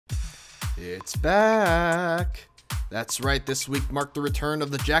It's back. That's right, this week marked the return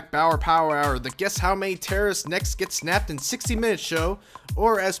of the Jack Bauer Power Hour, the Guess How Many Terrorists Next Get Snapped in 60 Minutes show,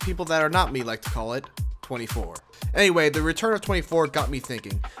 or as people that are not me like to call it, 24. Anyway, the return of 24 got me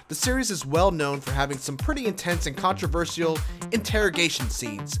thinking. The series is well known for having some pretty intense and controversial interrogation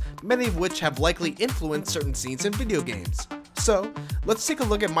scenes, many of which have likely influenced certain scenes in video games. So, let's take a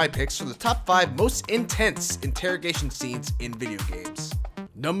look at my picks for the top 5 most intense interrogation scenes in video games.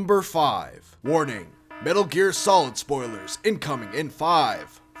 Number 5. Warning. Metal Gear Solid spoilers incoming in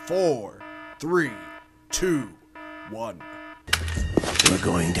 5, 4, 3, 2, 1. We're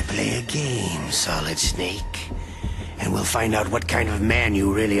going to play a game, Solid Snake. And we'll find out what kind of man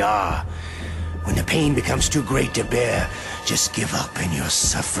you really are. When the pain becomes too great to bear, just give up and your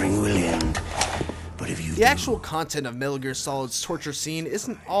suffering will end. But if you The actual content of Metal Gear Solid's torture scene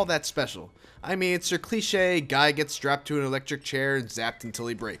isn't all that special. I mean, it's your cliche, guy gets strapped to an electric chair and zapped until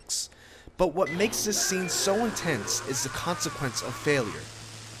he breaks. But what makes this scene so intense is the consequence of failure.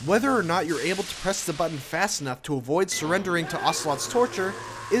 Whether or not you're able to press the button fast enough to avoid surrendering to Ocelot's torture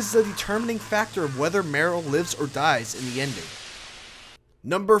is the determining factor of whether Meryl lives or dies in the ending.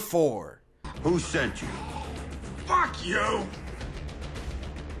 Number 4. Who sent you? Fuck you!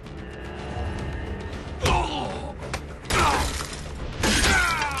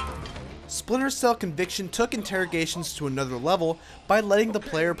 Splinter Cell Conviction took interrogations to another level by letting the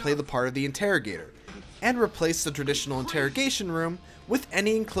player play the part of the interrogator, and replaced the traditional interrogation room with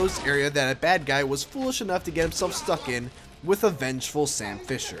any enclosed area that a bad guy was foolish enough to get himself stuck in with a vengeful Sam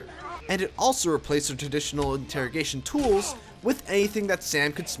Fisher. And it also replaced the traditional interrogation tools with anything that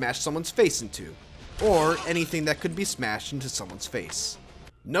Sam could smash someone's face into, or anything that could be smashed into someone's face.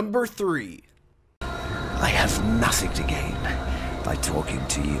 Number 3. I have nothing to gain by talking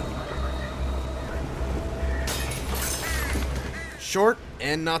to you. Short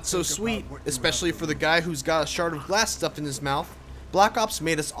and not so sweet, especially for the guy who's got a shard of glass stuffed in his mouth. Black Ops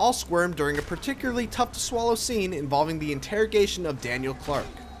made us all squirm during a particularly tough to swallow scene involving the interrogation of Daniel Clark,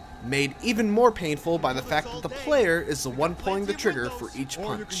 made even more painful by the fact that the player is the one pulling the trigger for each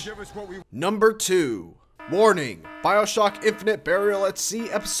punch. Number 2. Warning, BioShock Infinite Burial at Sea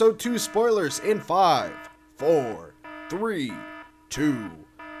Episode 2 spoilers in 5, 4, 3, 2,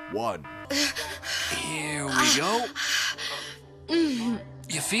 1. Here we go.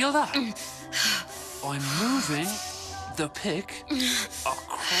 You feel that? I'm moving the pick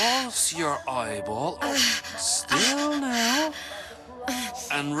across your eyeball, still now,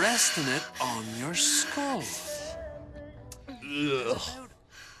 and resting it on your skull. Ugh.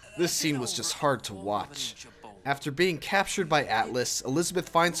 This scene was just hard to watch. After being captured by Atlas, Elizabeth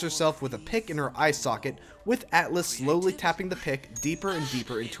finds herself with a pick in her eye socket, with Atlas slowly tapping the pick deeper and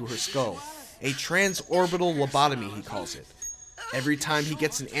deeper into her skull. A transorbital lobotomy, he calls it. Every time he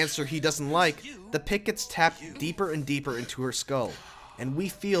gets an answer he doesn't like, the pick gets tapped deeper and deeper into her skull, and we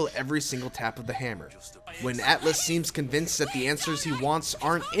feel every single tap of the hammer. When Atlas seems convinced that the answers he wants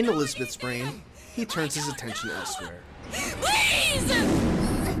aren't in Elizabeth's brain, he turns his attention elsewhere. Please!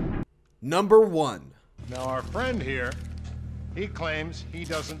 Number 1. Now our friend here, he claims he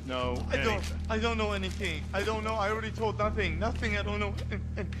doesn't know anything. I don't know anything. I don't know. I already told nothing. I don't know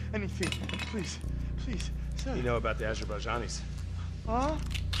anything. Please, sir. You know about the Azerbaijanis? Huh?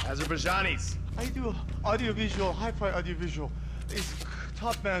 Azerbaijanis! I do audiovisual, hi-fi audiovisual. It's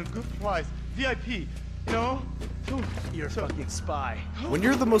top man, good price, VIP, you know? You're a fucking spy. When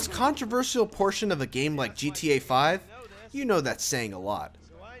you're the most controversial portion of a game like GTA 5, you know that's saying a lot.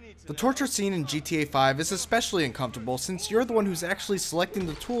 The torture scene in GTA 5 is especially uncomfortable since you're the one who's actually selecting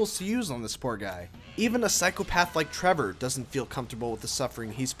the tools to use on this poor guy. Even a psychopath like Trevor doesn't feel comfortable with the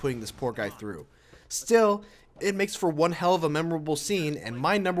suffering he's putting this poor guy through. Still, it makes for one hell of a memorable scene and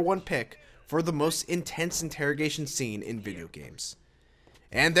my number 1 pick for the most intense interrogation scene in video games.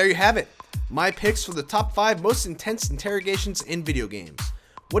 And there you have it, my picks for the top 5 most intense interrogations in video games.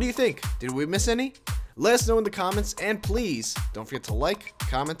 What do you think? Did we miss any? Let us know in the comments, and please don't forget to like,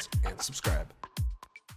 comment, and subscribe.